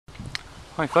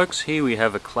Hi folks, here we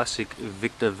have a classic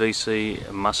Victa VC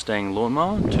Mustang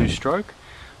lawnmower, 2-stroke.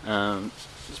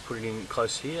 Let's put it in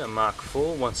close here, a Mark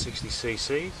IV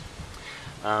 160cc.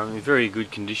 In very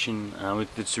good condition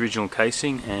with its original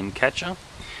casing and catcher.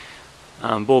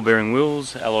 Ball bearing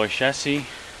wheels, alloy chassis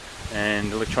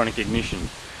and electronic ignition.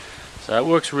 So it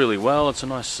works really well. It's a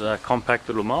nice compact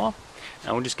little mower,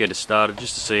 and we'll just get it started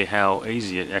just to see how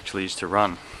easy it actually is to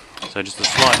run. So just a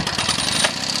slight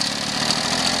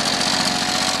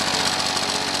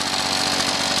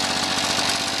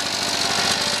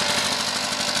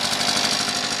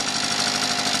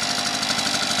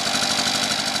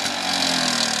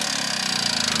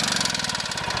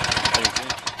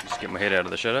get my head out of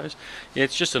the shadows. Yeah,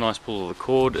 it's just a nice pull of the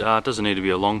cord. It doesn't need to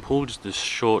be a long pull, just a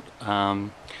short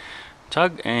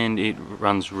tug, and it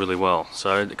runs really well.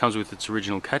 So it comes with its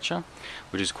original catcher,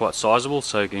 which is quite sizable,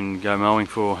 so you can go mowing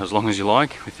for as long as you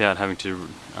like without having to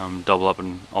double up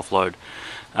and offload.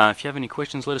 If you have any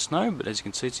questions, let us know, but as you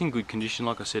can see, it's in good condition,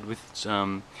 like I said, with its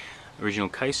original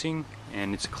casing,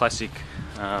 and it's a classic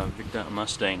Victa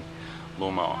Mustang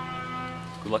lawnmower.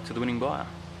 Good luck to the winning buyer.